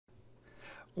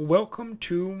Welcome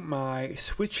to my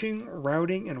Switching,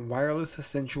 Routing, and Wireless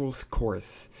Essentials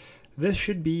course. This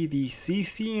should be the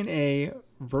CCNA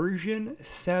version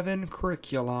 7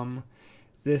 curriculum.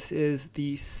 This is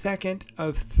the second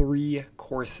of 3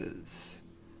 courses.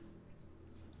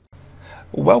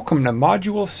 Welcome to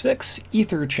Module 6,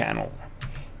 EtherChannel.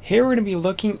 Here we're going to be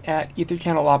looking at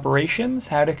EtherChannel operations,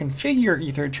 how to configure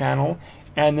EtherChannel,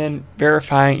 and then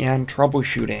verifying and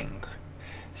troubleshooting.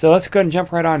 So let's go ahead and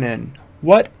jump right on in.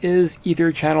 What is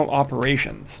EtherChannel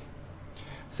operations?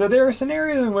 So there are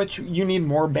scenarios in which you need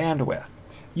more bandwidth.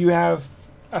 You have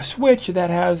a switch that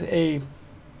has a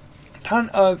ton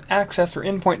of access or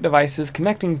endpoint devices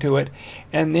connecting to it,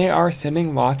 and they are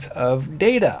sending lots of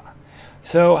data.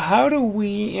 So how do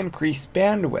we increase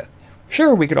bandwidth?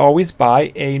 Sure, we could always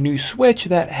buy a new switch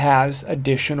that has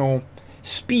additional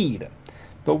speed.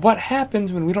 But what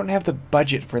happens when we don't have the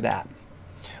budget for that?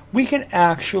 We can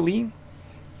actually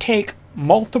take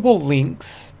multiple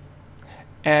links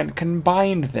and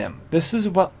combine them. This is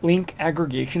what link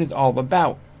aggregation is all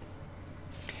about.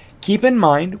 Keep in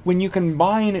mind, when you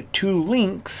combine 2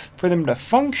 links for them to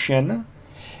function,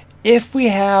 if we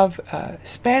have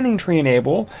spanning tree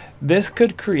enable, this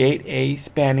could create a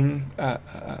spanning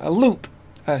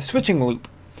switching loop.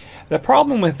 The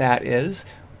problem with that is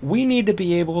we need to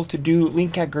be able to do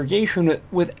link aggregation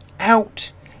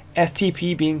without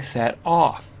STP being set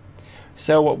off.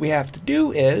 So what we have to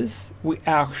do is we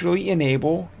actually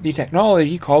enable the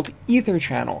technology called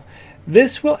EtherChannel.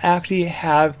 This will actually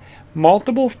have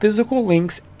multiple physical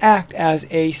links act as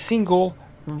a single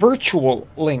virtual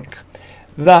link,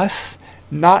 thus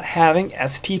not having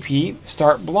STP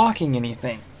start blocking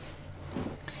anything.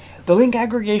 The link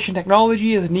aggregation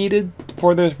technology is needed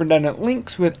for those redundant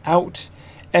links without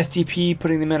STP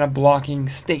putting them in a blocking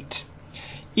state.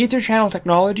 EtherChannel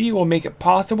technology will make it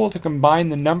possible to combine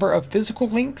the number of physical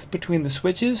links between the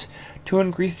switches to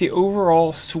increase the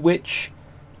overall switch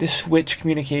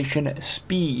communication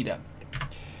speed.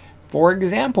 For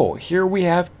example, here we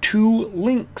have 2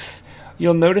 links.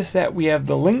 You'll notice that we have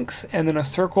the links and then a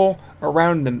circle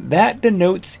around them. That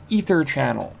denotes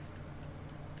EtherChannel.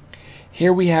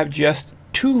 Here we have just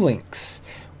 2 links.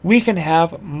 We can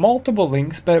have multiple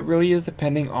links, but it really is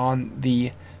depending on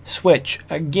the switch.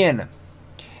 Again,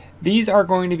 these are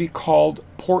going to be called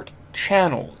port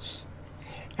channels.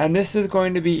 And this is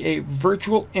going to be a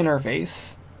virtual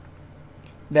interface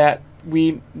that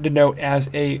we denote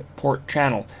as a port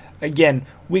channel. Again,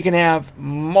 we can have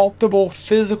multiple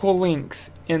physical links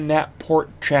in that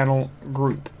port channel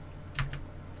group.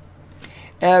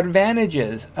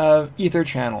 Advantages of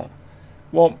EtherChannel.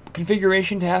 Well,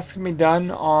 configuration tasks can be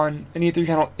done on an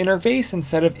EtherChannel interface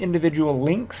instead of individual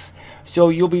links. So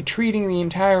you'll be treating the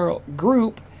entire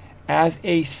group as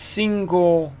a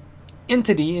single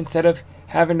entity instead of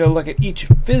having to look at each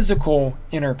physical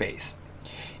interface.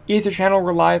 EtherChannel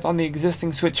relies on the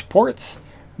existing switch ports.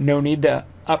 No need to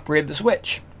upgrade the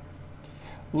switch.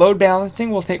 Load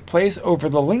balancing will take place over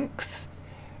the links.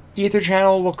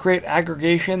 EtherChannel will create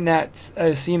aggregation that's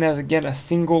seen as, again, a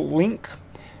single link,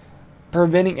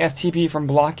 preventing STP from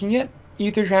blocking it.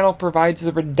 EtherChannel provides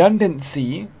the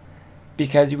redundancy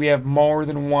because we have more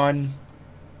than one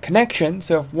connection.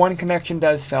 So if one connection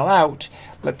does fall out,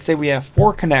 let's say we have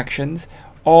 4 connections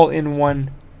all in one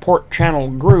port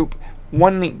channel group,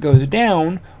 one link goes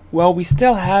down, well, we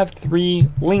still have 3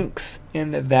 links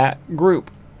in that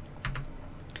group.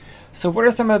 So what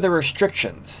are some of the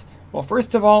restrictions? Well,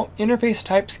 first of all, interface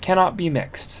types cannot be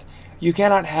mixed. You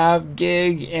cannot have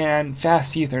gig and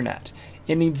fast Ethernet.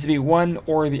 It needs to be one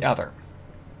or the other.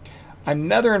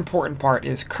 Another important part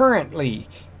is currently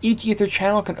each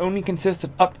EtherChannel can only consist of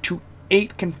up to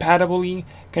 8 compatibly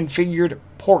configured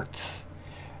ports.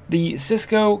 The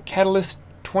Cisco Catalyst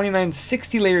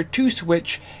 2960 Layer 2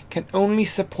 switch can only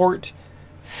support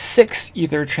 6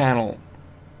 EtherChannel.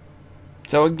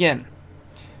 So again,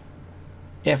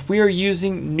 if we are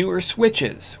using newer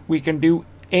switches, we can do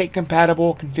 8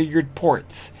 compatible configured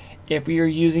ports. If we are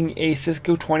using a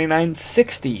Cisco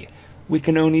 2960, we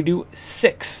can only do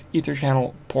 6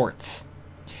 EtherChannel ports.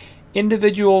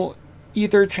 Individual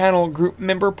EtherChannel group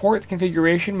member ports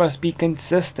configuration must be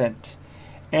consistent,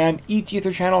 and each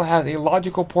EtherChannel has a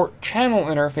logical port channel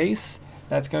interface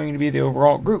that's going to be the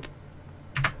overall group.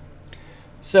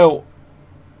 So,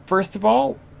 first of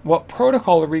all, what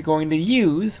protocol are we going to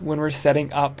use when we're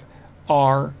setting up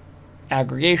our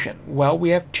aggregation? Well, we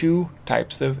have 2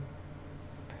 types of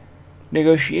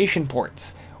negotiation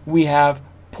ports. We have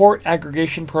port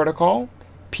aggregation protocol,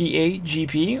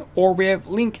 PAGP, or we have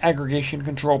Link Aggregation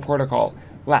Control Protocol,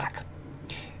 Lacp.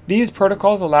 These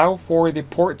protocols allow for the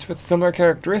ports with similar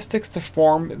characteristics to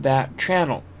form that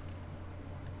channel.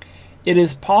 It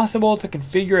is possible to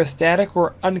configure a static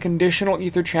or unconditional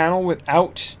Ether channel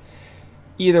without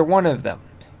either one of them.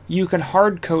 You can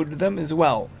hard code them as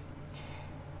well.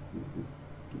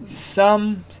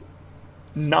 Some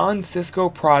non-Cisco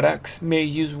products may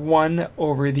use one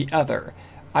over the other.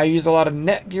 I use a lot of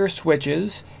Netgear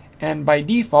switches, and by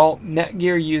default,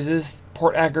 Netgear uses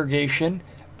port aggregation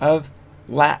of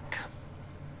Lacp.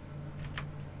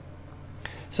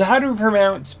 So how do we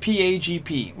pronounce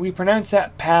PAGP? We pronounce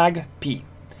that PAGP.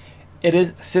 It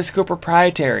is Cisco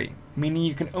proprietary, meaning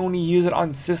you can only use it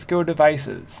on Cisco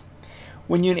devices.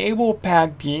 When you enable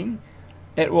PAGP,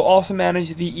 it will also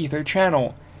manage the Ether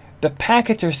channel. The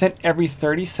packets are sent every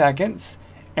 30 seconds,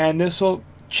 and this will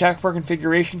check for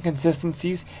configuration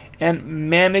consistencies and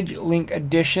manage link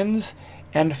additions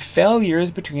and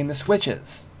failures between the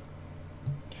switches.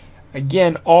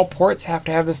 Again, all ports have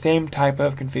to have the same type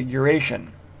of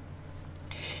configuration.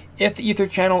 If the Ether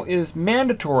channel is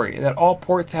mandatory that all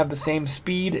ports have the same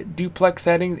speed, duplex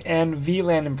settings, and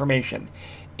VLAN information,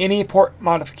 any port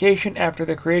modification after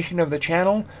the creation of the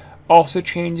channel also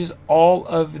changes all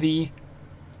of the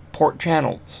port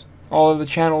channels, all of the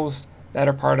channels that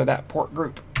are part of that port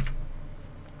group.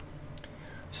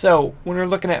 So when we're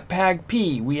looking at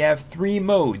PAGP, we have three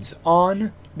modes: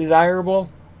 on,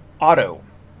 desirable, auto.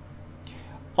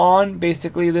 On,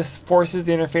 basically this forces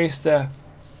the interface to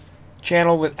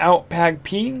channel without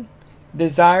PAGP.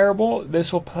 Desirable,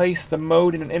 this will place the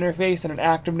mode in an interface in an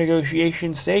active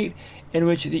negotiation state in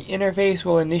which the interface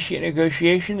will initiate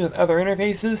negotiations with other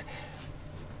interfaces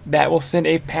that will send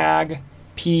a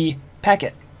PAGP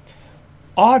packet.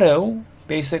 Auto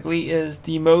basically is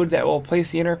the mode that will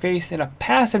place the interface in a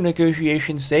passive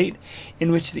negotiation state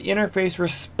in which the interface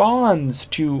responds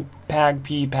to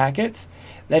PAGP packets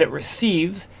that it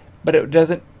receives, but it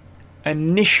doesn't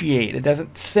initiate, it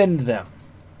doesn't send them.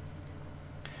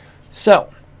 So,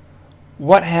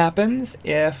 what happens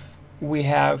if we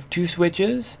have two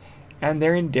switches and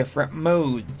they're in different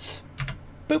modes?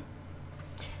 Boop.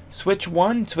 Switch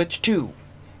 1, switch 2.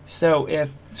 So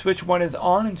if switch 1 is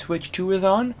on and switch 2 is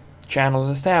on, channel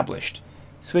is established.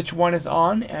 Switch 1 is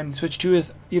on and switch 2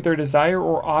 is either desire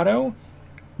or auto,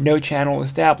 no channel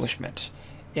establishment.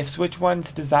 If switch 1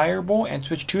 is desirable and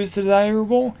switch 2 is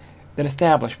desirable, then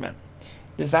establishment.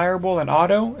 Desirable and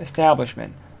auto,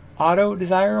 establishment. Auto,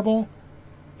 desirable,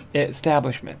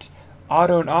 establishment.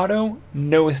 Auto and auto,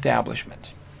 no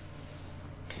establishment.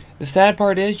 The sad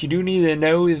part is you do need to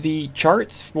know the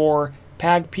charts for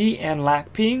PAGP and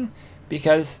Lacp,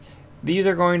 because these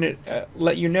are going to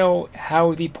let you know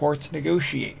how the ports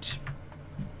negotiate.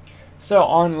 So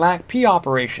on Lacp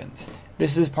operations,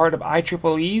 this is part of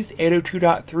IEEE's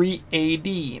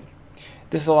 802.3 AD.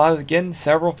 This allows, again,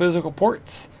 several physical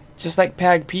ports, just like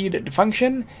PAGP to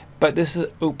function, but this is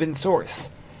open source.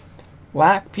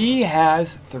 Lacp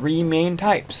has three main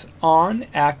types: on,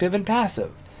 active, and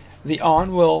passive. The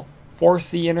on will force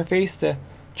the interface to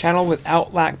channel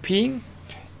without Lacp.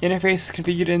 Interface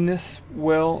configured in this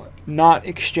will not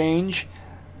exchange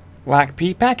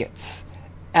Lacp packets.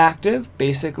 Active,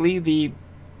 basically the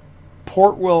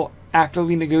port will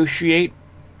actively negotiate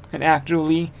and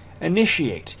actively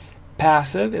initiate.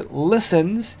 Passive, it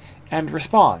listens and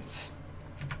responds.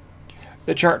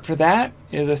 The chart for that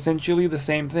is essentially the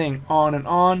same thing. On and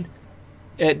on,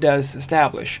 it does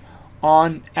establish.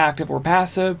 On, active or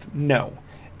passive, no.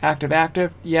 Active,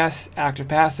 active, yes. Active,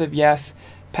 passive, yes.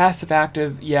 Passive,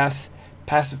 active, yes.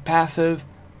 Passive, passive,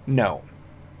 no.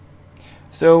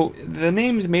 So the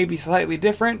names may be slightly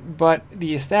different, but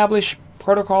the established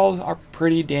protocols are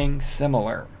pretty dang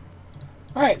similar.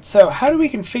 Alright, so how do we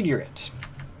configure it?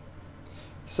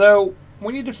 So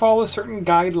we need to follow certain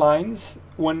guidelines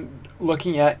when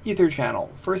looking at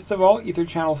EtherChannel. First of all,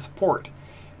 EtherChannel support.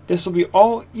 This will be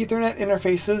all Ethernet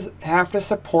interfaces have to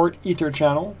support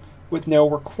EtherChannel with no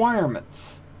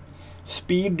requirements.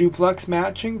 Speed duplex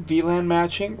matching, VLAN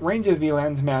matching, range of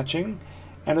VLANs matching,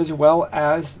 and as well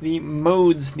as the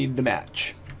modes need to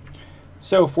match.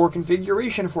 So for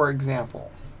configuration, for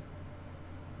example,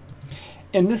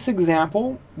 in this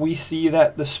example, we see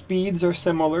that the speeds are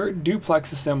similar,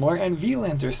 duplex is similar, and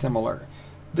VLANs are similar.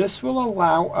 This will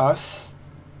allow us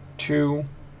to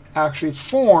actually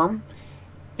form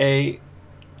a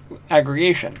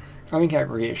aggregation, a link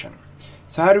aggregation.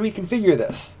 So how do we configure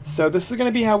this? So this is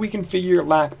going to be how we configure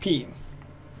Lacp.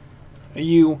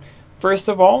 You, first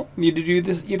of all, need to do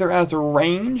this either as a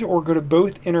range or go to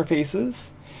both interfaces.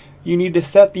 You need to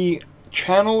set the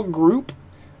channel group,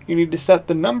 you need to set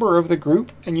the number of the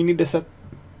group, and you need to set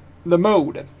the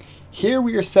mode. Here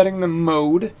we are setting the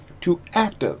mode to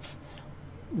active.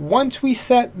 Once we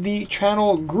set the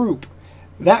channel group,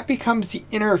 that becomes the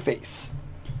interface.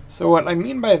 So what I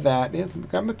mean by that is,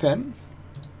 grab a pen.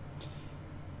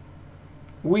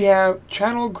 We have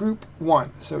channel group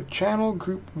 1. So channel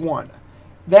group 1.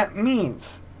 That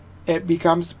means it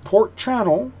becomes port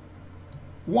channel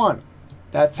 1.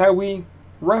 That's how we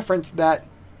reference that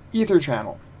ether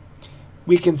channel.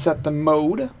 We can set the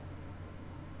mode,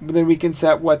 but then we can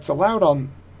set what's allowed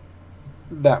on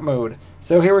that mode.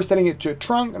 So here we're setting it to a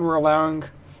trunk, and we're allowing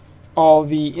all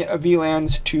the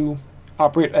VLANs to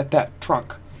operate at that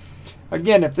trunk.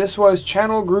 Again, if this was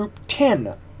channel group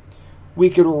 10, we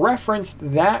could reference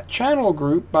that channel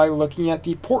group by looking at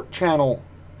the port channel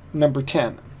number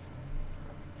 10.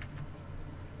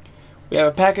 We have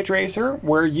a packet tracer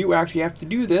where you actually have to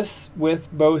do this with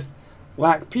both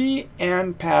Lacp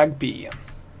and PAGP.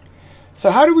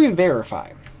 So how do we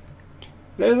verify?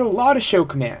 There's a lot of show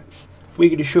commands. We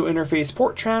could show interface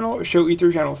port channel, show ether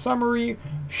channel summary,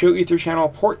 show ether channel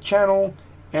port channel,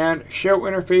 and show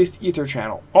interface ether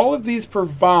channel. All of these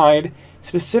provide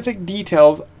specific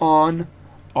details on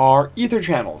our ether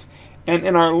channels. And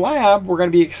in our lab, we're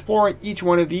going to be exploring each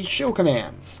one of these show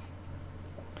commands.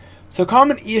 So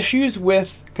common issues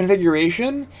with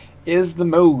configuration is the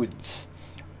modes.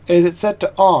 Is it set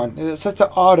to on? Is it set to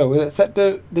auto? Is it set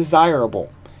to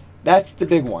desirable? That's the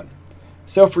big one.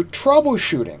 So for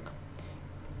troubleshooting,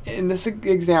 in this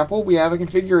example, we have a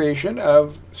configuration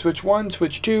of switch 1,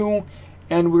 switch 2,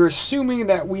 and we're assuming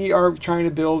that we are trying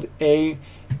to build a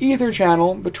ether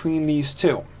channel between these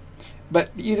two.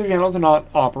 But the ether channels are not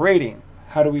operating.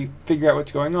 How do we figure out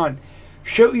what's going on?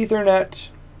 Show ether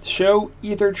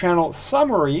channel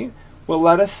summary will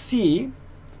let us see,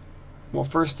 well,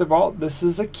 first of all, this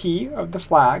is the key of the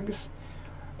flags.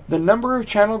 The number of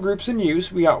channel groups in use,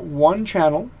 we got 1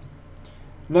 channel.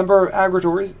 Number of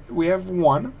aggregators, we have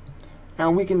 1.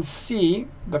 And we can see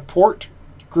the port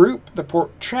group, the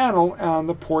port channel, and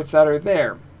the ports that are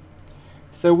there.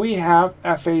 So we have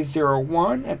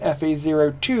FA01 and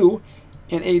FA02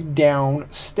 in a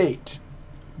down state.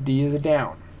 D is a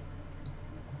down.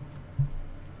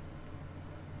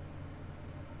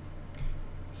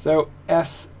 So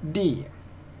SD,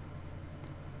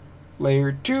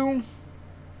 layer 2,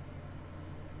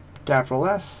 capital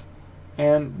S,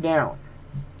 and down.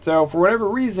 So for whatever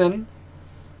reason,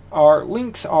 our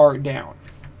links are down.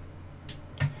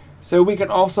 So we can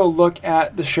also look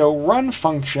at the show run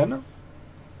function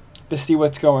to see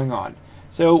what's going on.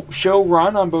 So show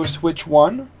run on both switch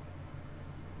 1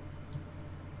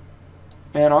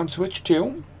 and on switch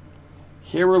 2.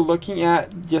 Here we're looking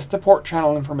at just the port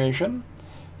channel information.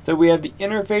 So we have the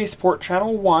interface port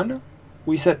channel 1.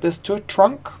 We set this to a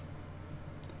trunk.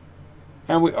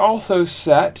 And we also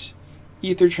set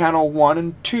ether channel 1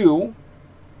 and 2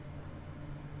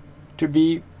 to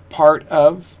be part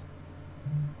of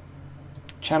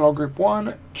channel group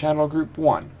 1, channel group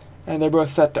 1. And they're both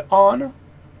set to on.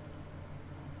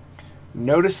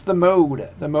 Notice the mode.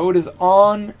 The mode is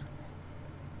on.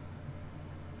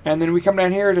 And then we come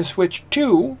down here to switch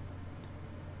 2.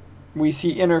 We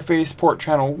see interface port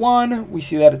channel 1. We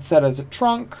see that it's set as a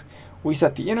trunk. We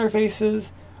set the interfaces.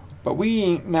 But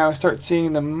we now start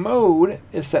seeing the mode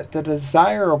is set to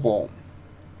desirable.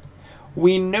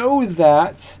 We know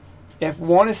that if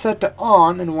one is set to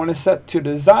on and one is set to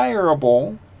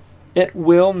desirable, it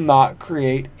will not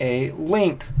create a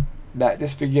link. That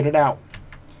just figured it out.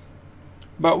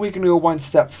 But we can go one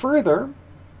step further.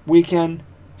 We can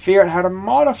figure out how to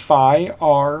modify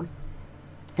our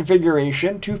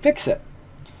configuration to fix it.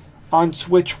 On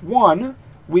switch 1,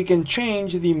 we can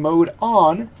change the mode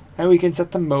on, and we can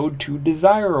set the mode to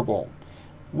desirable.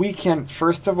 We can,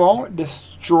 first of all,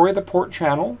 destroy the port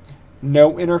channel.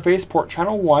 No interface port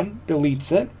channel 1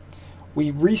 deletes it. We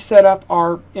reset up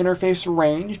our interface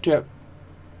range to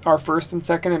our first and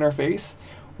second interface.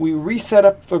 We reset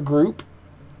up the group.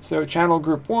 So channel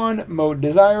group 1, mode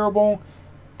desirable,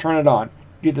 turn it on.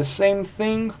 Do the same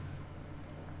thing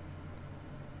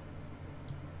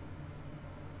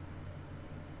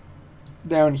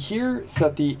down here,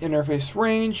 set the interface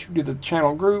range, do the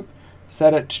channel group,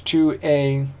 set it to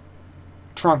a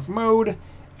trunk mode,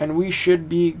 and we should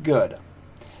be good.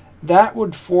 That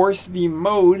would force the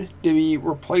mode to be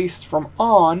replaced from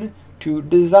on to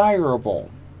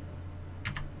desirable.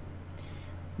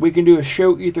 We can do a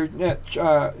show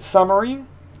Ethernet summary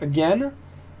again,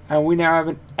 and we now have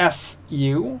an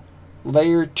SU,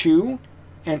 layer 2,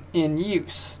 and in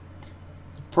use.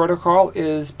 Protocol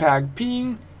is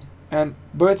PAGP, and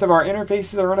both of our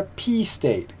interfaces are in a P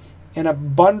state, in a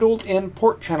bundled in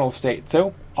port channel state,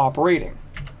 so operating.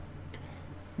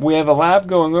 We have a lab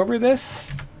going over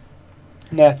this,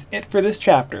 and that's it for this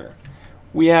chapter.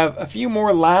 We have a few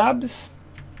more labs.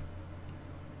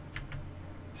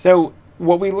 So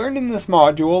what we learned in this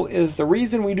module is the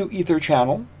reason we do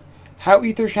EtherChannel, how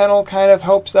EtherChannel kind of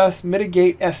helps us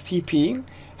mitigate STP,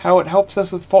 how it helps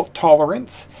us with fault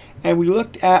tolerance, and we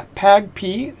looked at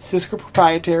PAGP, Cisco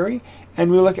proprietary,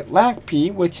 and we look at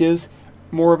Lacp, which is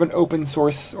more of an open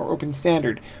source or open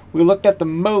standard. We looked at the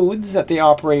modes that they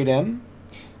operate in,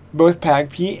 both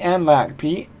PAGP and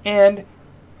Lacp, and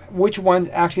which ones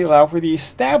actually allow for the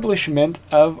establishment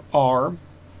of our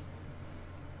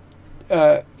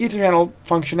EtherChannel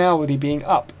functionality being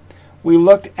up. We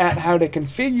looked at how to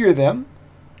configure them,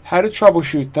 how to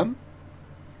troubleshoot them.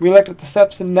 We looked at the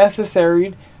steps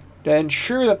necessary to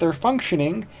ensure that they're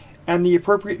functioning and the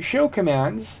appropriate show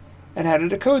commands and how to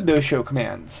decode those show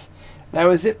commands. That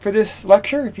was it for this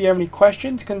lecture. If you have any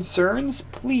questions, concerns,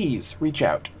 please reach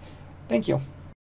out. Thank you.